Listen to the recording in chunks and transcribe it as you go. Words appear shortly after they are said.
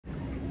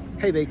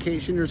Hey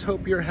vacationers,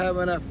 hope you're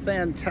having a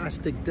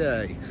fantastic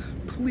day.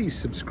 Please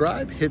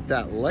subscribe, hit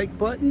that like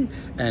button,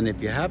 and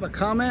if you have a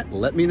comment,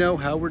 let me know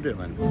how we're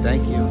doing.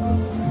 Thank you.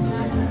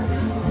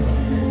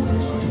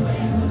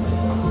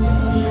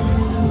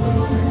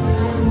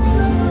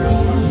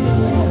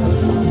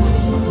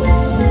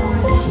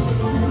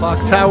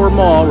 Clock Tower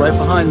Mall, right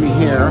behind me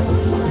here,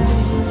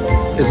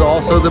 is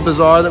also the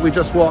bazaar that we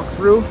just walked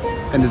through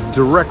and is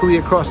directly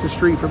across the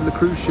street from the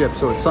cruise ship.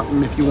 So it's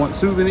something, if you want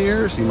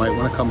souvenirs, you might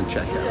want to come and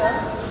check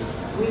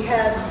out. We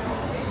have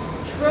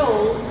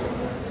trolls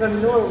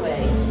from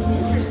Norway.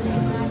 Interesting.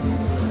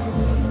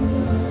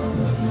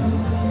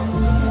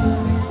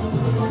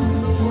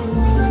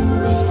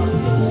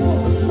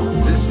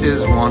 This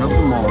is one of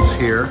the malls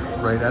here,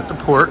 right at the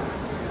port.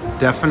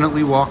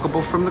 Definitely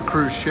walkable from the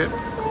cruise ship.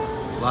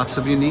 Lots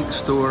of unique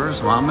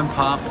stores, mom and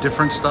pop,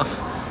 different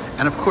stuff.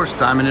 And of course,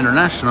 Diamond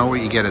International, where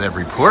you get at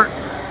every port.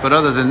 But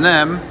other than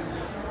them,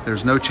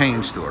 there's no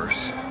chain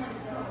stores.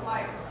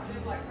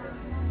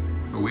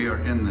 We are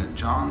in the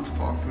John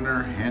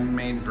Faulkner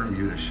Handmade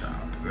Bermuda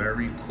shop.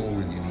 Very cool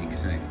and unique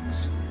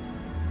things.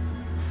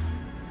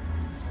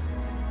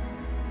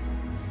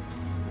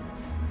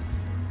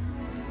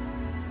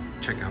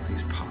 Check out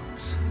these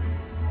pots.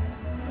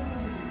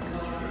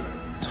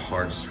 It's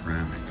hard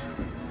ceramic.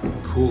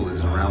 Cool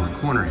is around the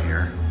corner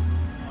here.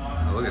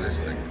 Oh, look at this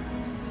thing.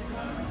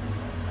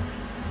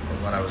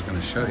 But what I was going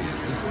to show you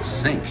is this is a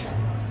sink.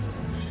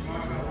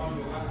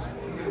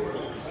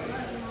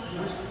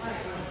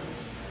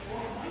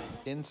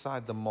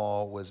 Inside the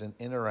mall was an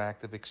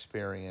interactive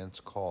experience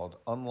called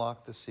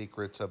Unlock the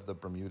Secrets of the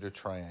Bermuda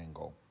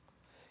Triangle.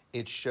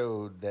 It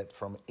showed that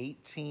from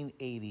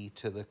 1880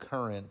 to the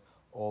current,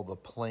 all the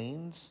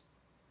planes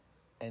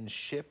and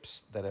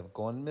ships that have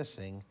gone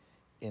missing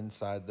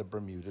inside the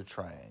Bermuda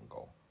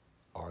Triangle.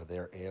 Are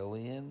there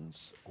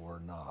aliens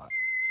or not?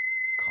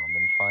 Come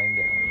and find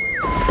out.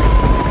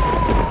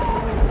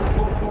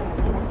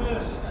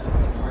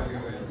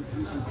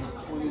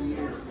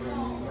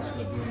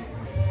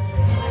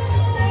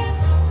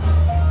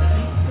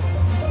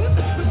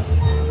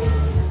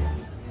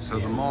 So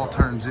the mall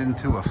turns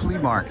into a flea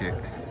market.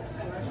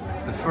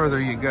 The further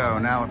you go,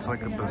 now it's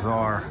like a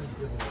bazaar.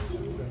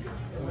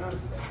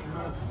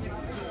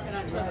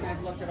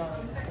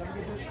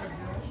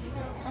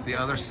 The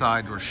other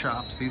side were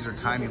shops. These are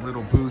tiny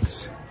little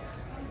booths.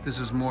 This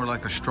is more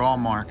like a straw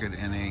market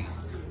in a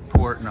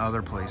port and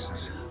other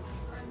places.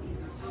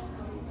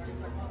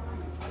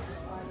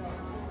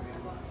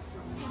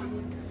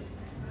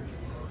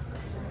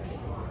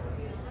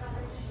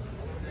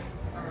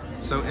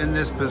 So in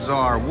this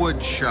bazaar,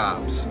 wood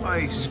shops,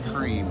 ice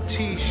cream,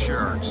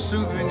 t-shirts,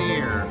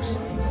 souvenirs.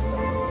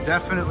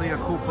 Definitely a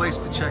cool place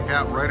to check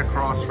out right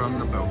across from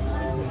the boat.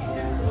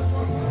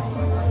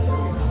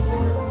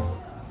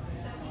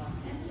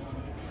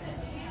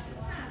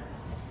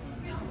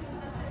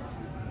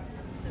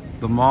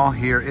 The mall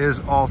here is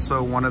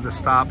also one of the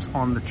stops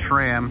on the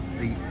tram,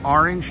 the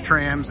orange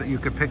trams that you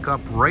could pick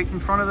up right in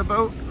front of the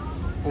boat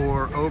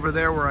or over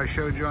there where I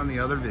showed you on the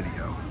other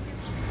video.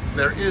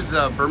 There is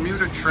a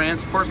Bermuda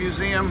Transport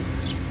Museum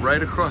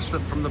right across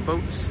from the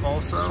boats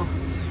also.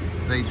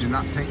 They do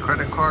not take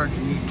credit cards,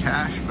 you need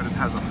cash, but it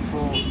has a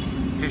full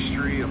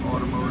history of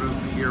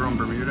automotive here on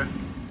Bermuda.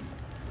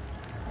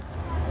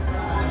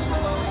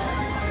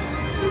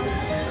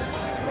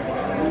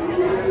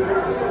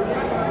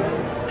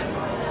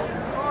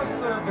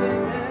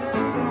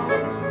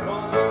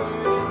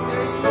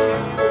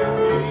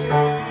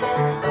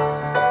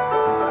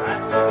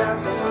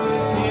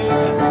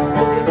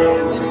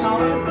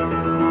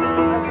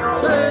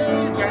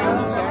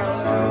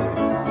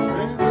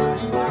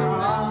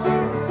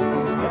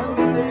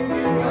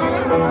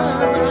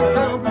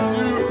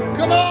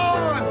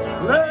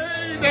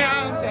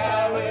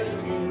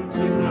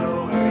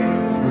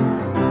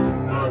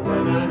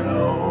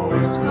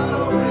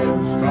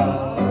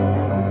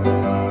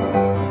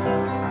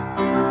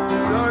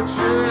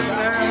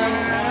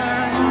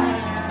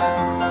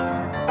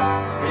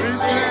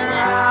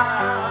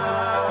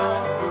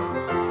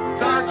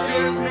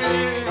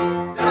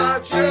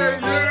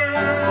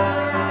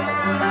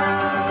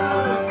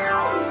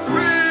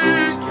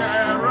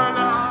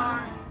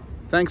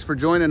 Thanks for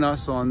joining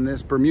us on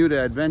this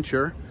Bermuda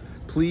adventure.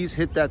 Please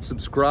hit that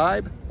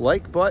subscribe,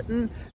 like button,